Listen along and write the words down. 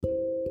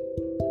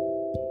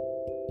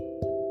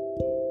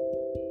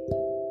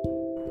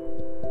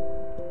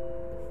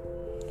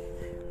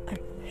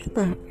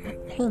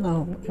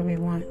Hello,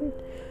 everyone.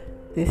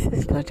 This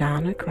is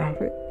LaDonna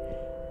Crawford.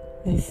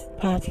 This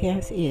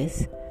podcast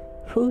is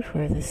Food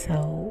for the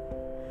Soul.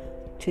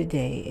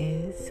 Today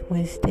is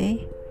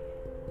Wednesday,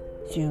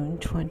 June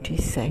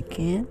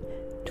 22nd,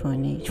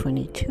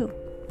 2022.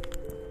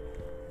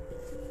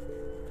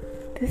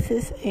 This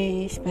is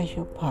a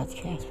special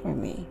podcast for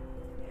me.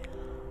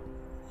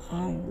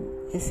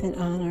 It's in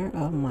honor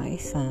of my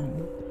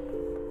son,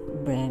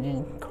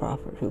 Brandon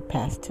Crawford, who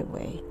passed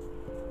away.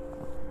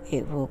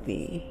 It will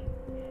be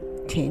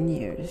 10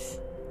 years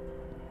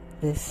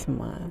this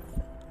month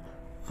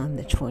on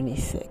the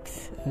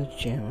 26th of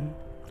June.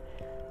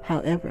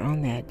 However,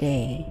 on that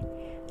day,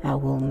 I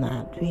will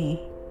not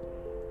be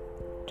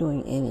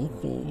doing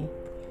anything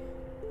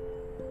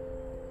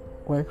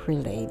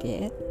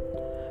work-related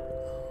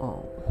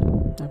or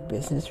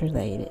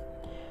business-related.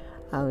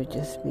 I would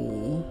just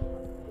be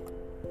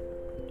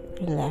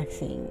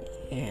relaxing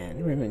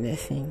and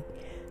reminiscing,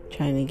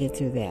 trying to get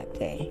through that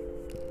day.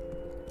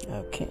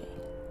 Okay.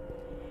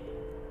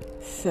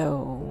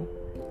 So,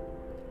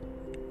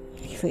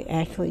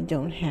 actually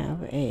don't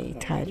have a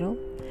title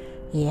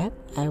yet.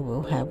 I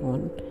will have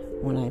one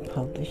when I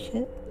publish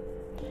it,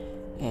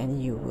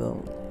 and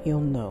you'll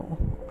know.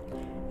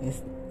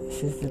 This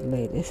is the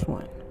latest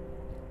one.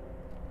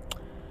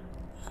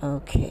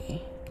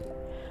 Okay.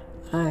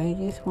 I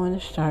just want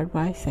to start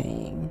by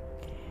saying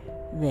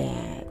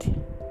that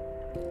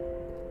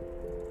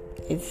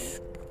it's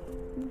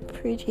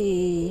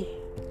pretty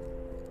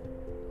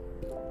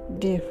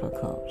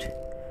difficult,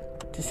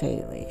 to say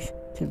the least,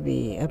 to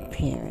be a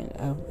parent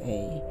of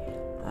a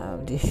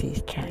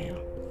deceased child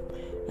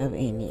of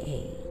any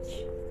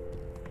age.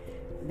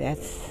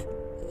 That's,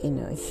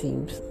 it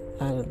seems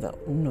out of the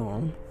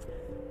norm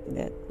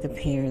that the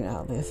parent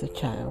outlives a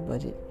child,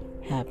 but it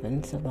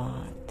happens a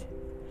lot.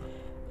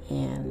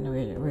 And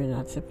we're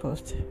not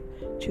supposed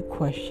to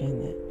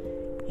question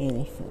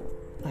anything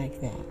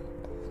like that.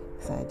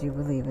 So I do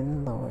believe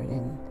in the Lord,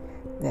 and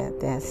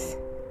that's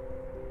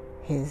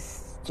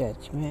His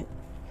judgment.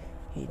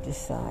 He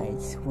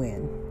decides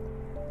when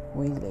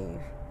we leave,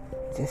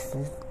 just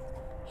as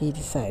He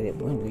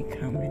decided when we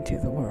come into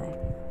the world.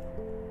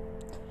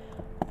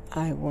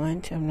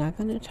 I'm not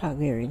going to talk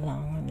very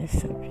long on this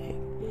subject,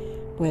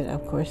 but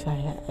of course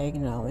I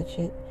acknowledge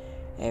it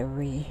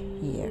every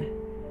year.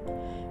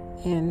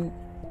 And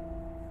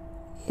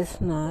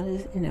it's not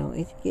as,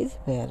 it gets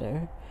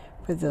better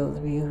for those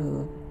of you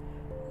who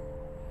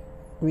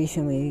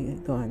recently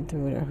gone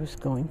through it, or who's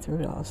going through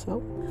it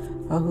also,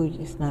 or who's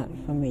just not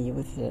familiar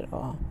with it at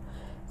all.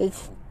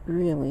 It's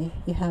really,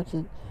 you have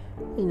to,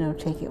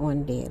 take it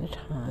one day at a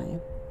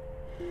time.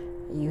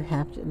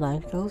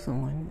 Life goes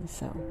on,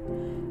 so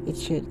it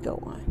should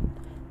go on.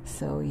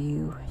 So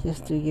you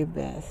just do your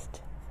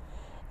best.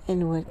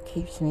 And what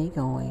keeps me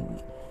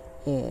going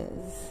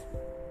is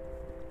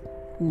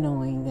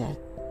knowing that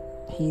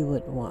He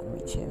would want me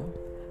to.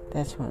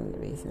 That's one of the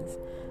reasons.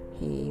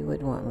 He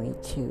would want me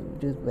to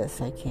do the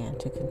best I can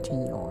to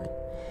continue on.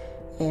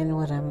 And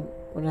what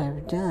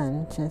I've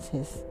done since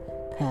his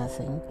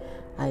passing,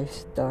 I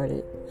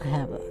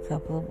have a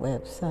couple of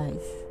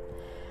websites.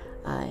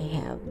 I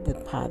have the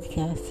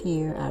podcast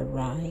here. I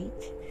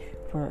write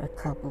for a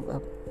couple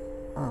of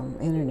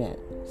internet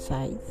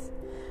sites.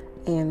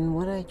 And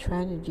what I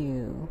try to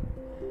do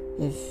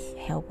is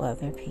help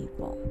other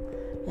people.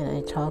 And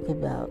I talk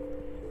about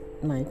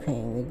my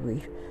pain, the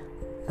grief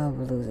of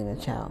losing a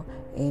child,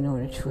 in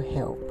order to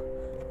help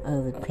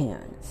other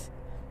parents,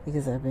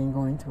 because I've been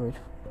going through it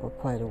for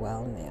quite a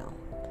while now,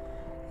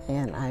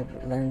 and I've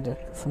learned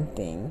some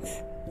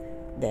things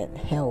that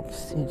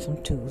helps, and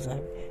some tools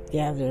I've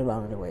gathered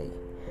along the way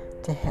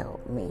to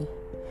help me.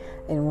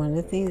 And one of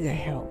the things that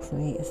helps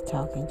me is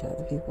talking to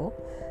other people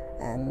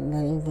and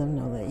letting them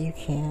know that you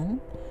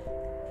can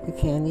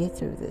get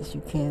through this,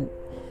 you can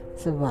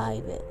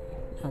survive it.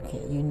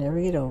 Okay, you never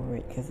get over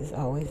it, because it's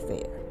always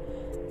there.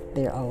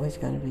 They're always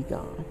going to be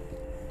gone.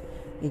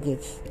 It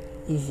gets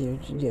easier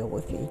to deal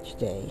with each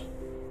day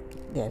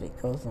that it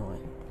goes on.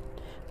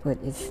 But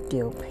it's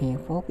still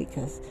painful,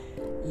 because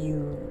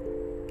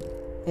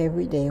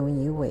every day when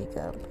you wake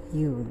up,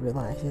 you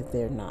realize that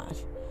they're not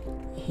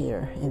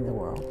here in the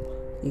world.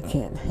 You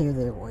can't hear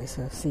their voice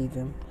or see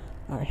them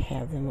or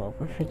have them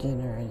over for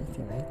dinner or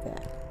anything like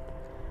that.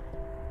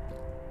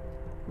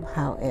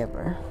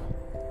 However,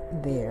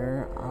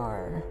 there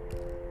are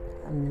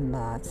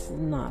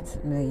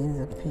millions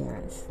of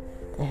parents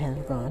that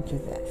have gone through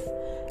this.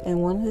 And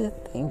one of the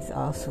things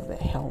also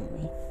that helped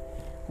me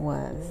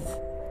was,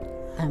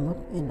 I'm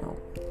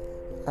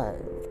a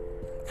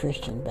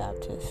Christian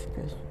Baptist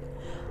Christian.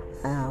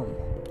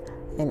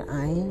 And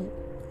I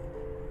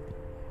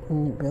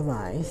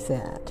realized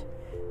that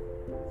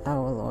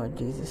our Lord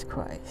Jesus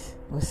Christ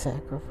was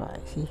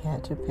sacrificed. He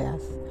had to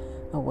pass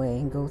away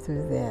and go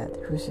through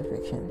that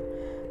crucifixion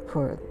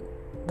for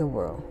the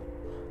world,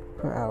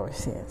 for our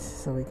sins,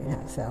 so we can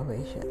have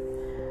salvation.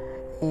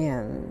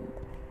 And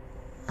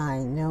I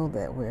know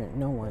that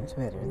no one's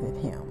better than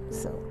him.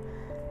 So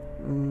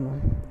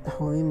the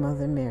Holy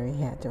Mother Mary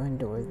had to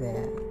endure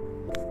that,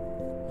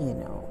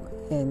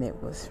 and it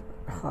was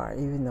hard,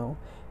 even though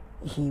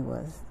he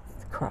was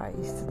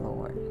Christ, the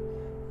Lord.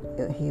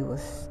 He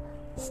was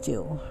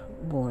still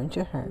born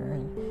to her,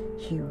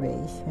 and she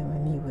raised him,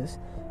 and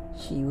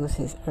she was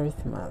his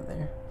earth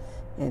mother,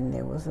 and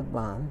there was a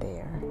bond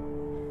there.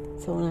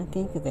 So when I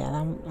think of that,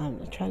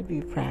 I'm trying to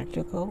be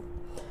practical.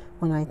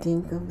 When I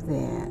think of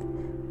that,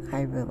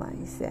 I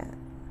realize that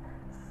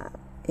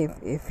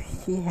if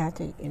she had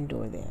to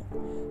endure that,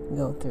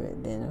 go through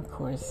it, then of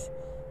course,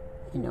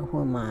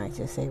 who am I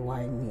to say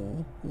why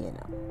me?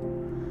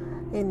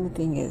 And the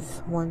thing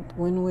is, when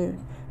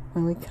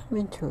we come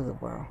into the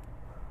world,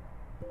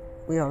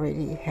 we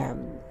already have,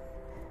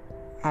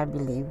 I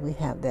believe, we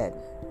have that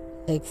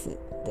exit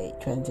date,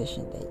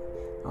 transition date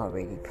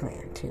already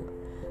planned too.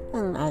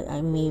 And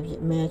I may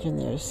imagine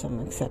there's some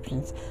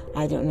exceptions.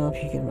 I don't know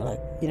if you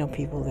can,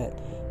 people that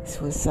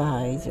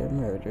suicides or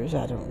murders.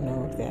 I don't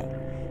know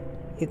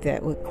if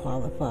that would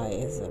qualify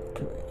as a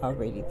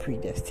already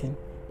predestined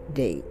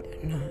date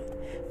or not.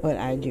 But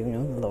I do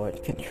know the Lord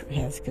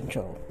has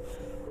control.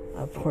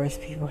 Of course,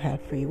 people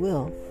have free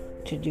will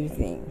to do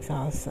things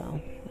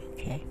also.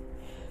 Okay.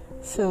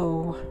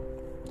 So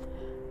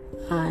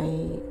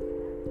I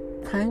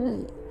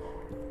kind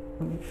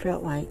of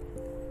felt like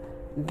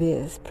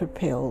this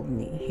propelled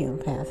me, him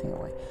passing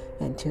away,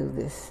 into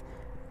this,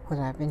 what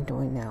I've been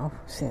doing now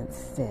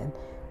since then,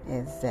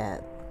 is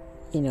that,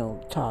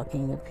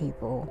 talking to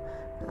people,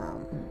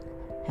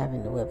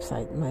 having the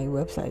website. My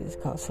website is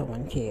called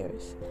Someone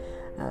Cares.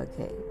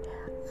 Okay.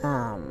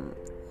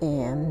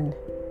 And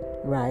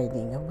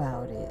writing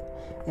about it.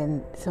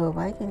 And so if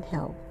I can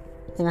help,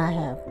 and I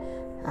have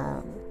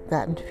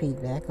gotten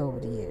feedback over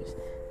the years,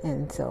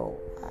 and so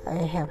I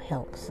have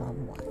helped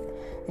someone.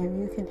 If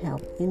you can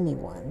help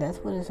anyone, that's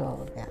what it's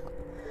all about.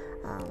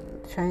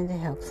 Trying to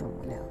help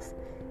someone else.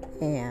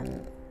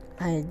 And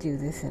I do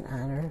this in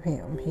honor of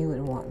him. He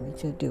would want me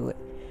to do it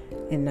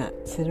and not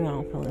sit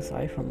around feeling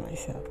sorry for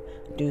myself.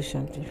 Do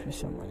something for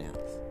someone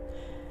else.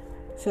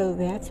 So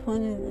that's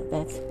one of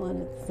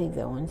the things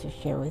I wanted to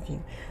share with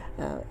you.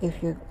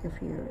 If you're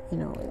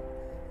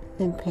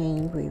in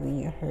pain, grieving,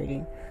 you're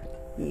hurting,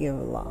 you're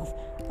lost,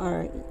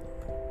 or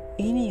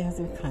any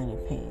other kind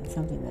of pain,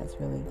 something that's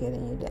really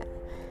getting you down,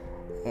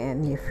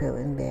 and you're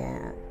feeling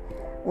bad.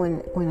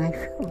 When I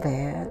feel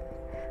bad,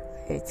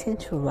 I tend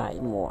to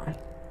write more.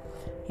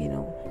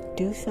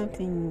 Do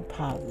something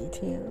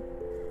positive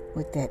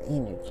with that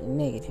energy,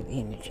 negative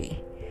energy.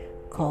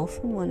 Call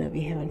someone up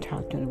you haven't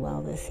talked to in a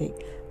while that's sick.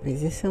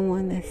 Visit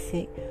someone that's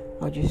sick,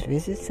 or just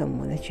visit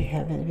someone that you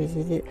haven't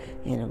visited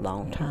in a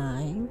long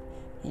time.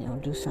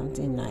 Do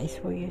something nice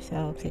for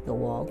yourself. Take a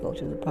walk, go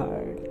to the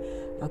park.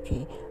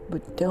 Okay,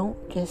 but don't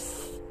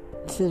just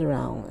sit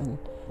around and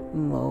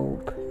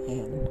mope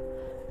and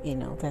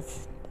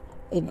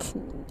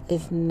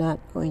it's not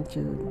going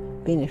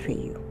to benefit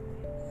you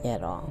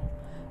at all.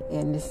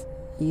 And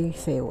you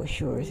say, well,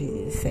 sure, it's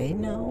easy to say.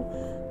 No,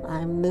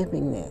 I'm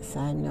living this.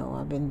 I know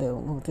I've been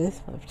dealing with this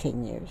for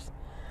 10 years.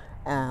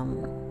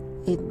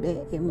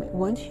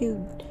 Once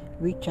you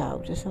reach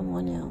out to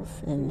someone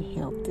else and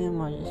help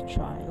them, or just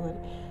try it,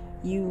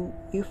 you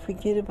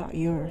forget about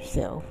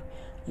yourself,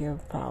 your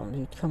problems.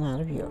 You come out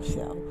of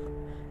yourself,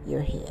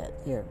 your head,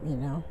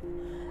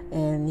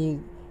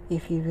 and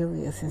if you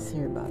really are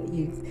sincere about it,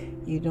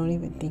 you don't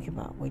even think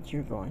about what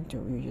you're going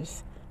through. You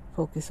just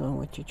focus on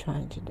what you're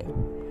trying to do,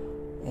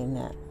 and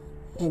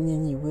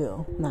then you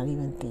will not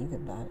even think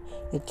about it.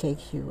 It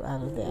takes you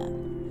out of that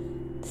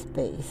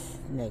space,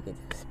 negative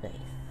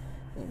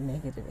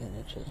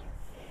energy.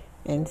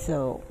 And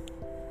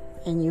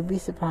you'll be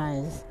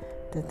surprised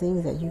the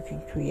things that you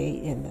can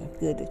create and the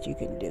good that you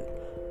can do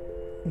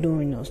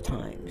during those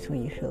times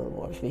when you feel the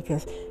worst,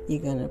 because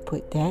you're going to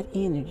put that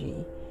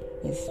energy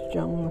is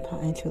strong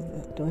into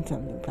doing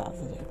something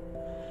positive.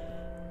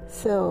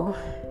 So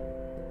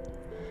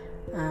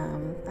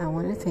I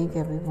want to thank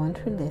everyone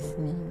for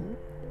listening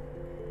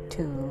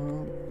to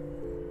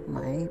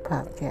my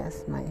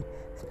podcast. My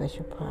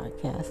special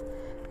podcast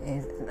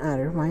is in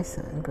honor of my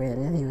son,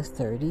 Brandon. He was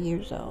 30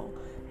 years old.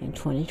 In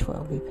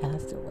 2012, he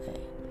passed away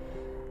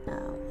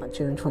on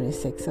June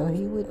 26th. So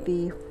he would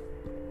be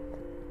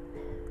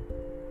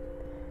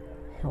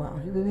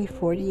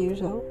 40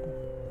 years old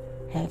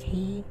had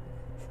he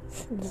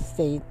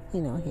stayed,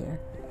 here.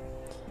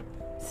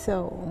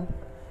 So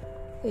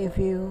if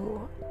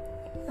you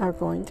are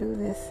going through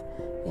this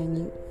and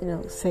you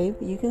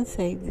can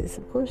save this,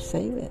 of course,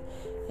 save it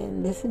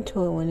and listen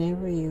to it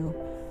whenever you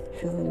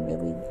feeling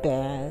really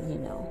bad,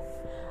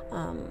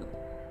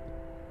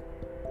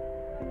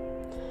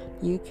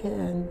 you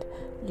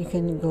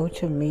can go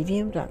to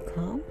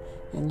medium.com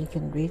and you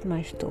can read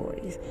my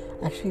stories.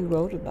 I actually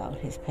wrote about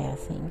his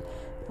passing.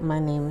 My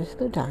name is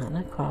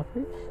LaDonna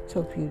Crawford.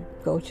 So if you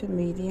go to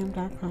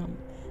medium.com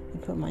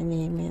and put my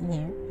name in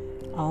there,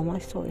 all my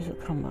stories will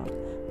come up.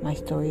 My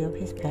story of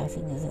his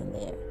passing is in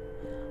there.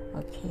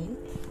 Okay.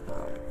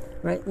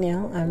 Right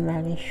now I'm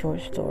writing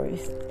short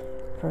stories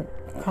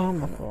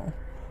Comical.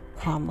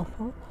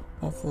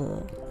 That's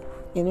a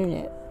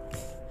internet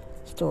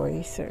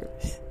story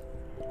service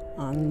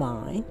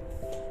online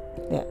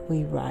that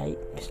we write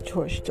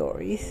short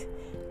stories,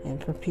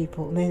 and for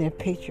people, then there are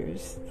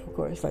pictures, of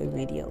course, like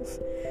videos,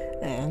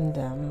 and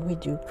we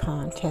do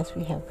contests.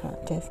 We have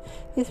contests.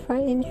 It's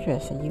very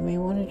interesting. You may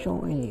want to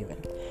join even.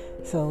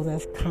 So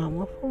that's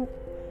commaful.com,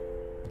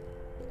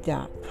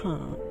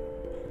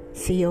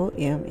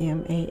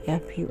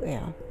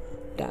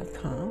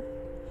 COMMAFUL.com.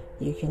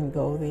 You can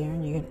go there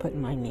and you can put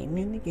my name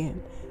in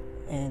again,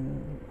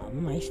 and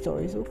my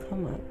stories will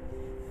come up.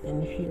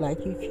 And if you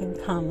like, you can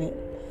comment,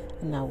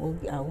 and I will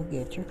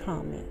get your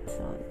comments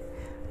on it.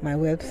 My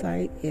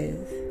website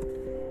is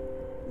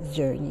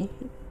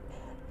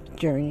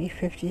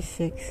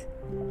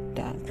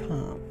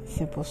journey56.com.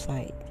 Simple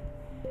site.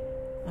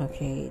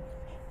 Okay,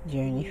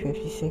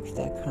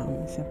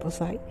 journey56.com. Simple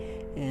site,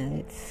 and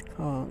it's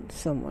called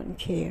Someone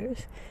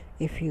Cares.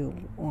 If you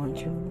want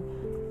to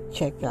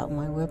check out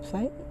my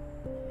website,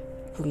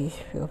 please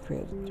feel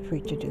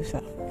free to do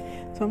so.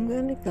 So I'm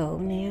going to go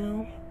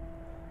now.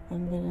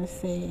 I'm going to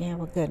say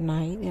have a good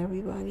night,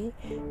 everybody.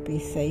 Be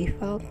safe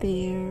out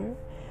there.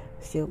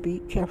 Still be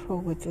careful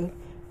with the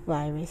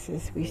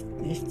viruses.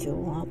 They're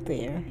still out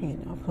there,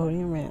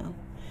 floating around.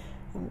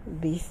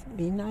 Be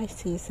nice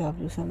to yourself.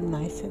 Do something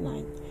nice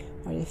tonight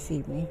or this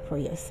evening for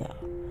yourself.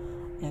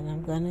 And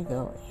I'm going to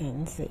go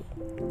and say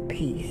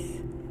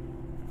peace.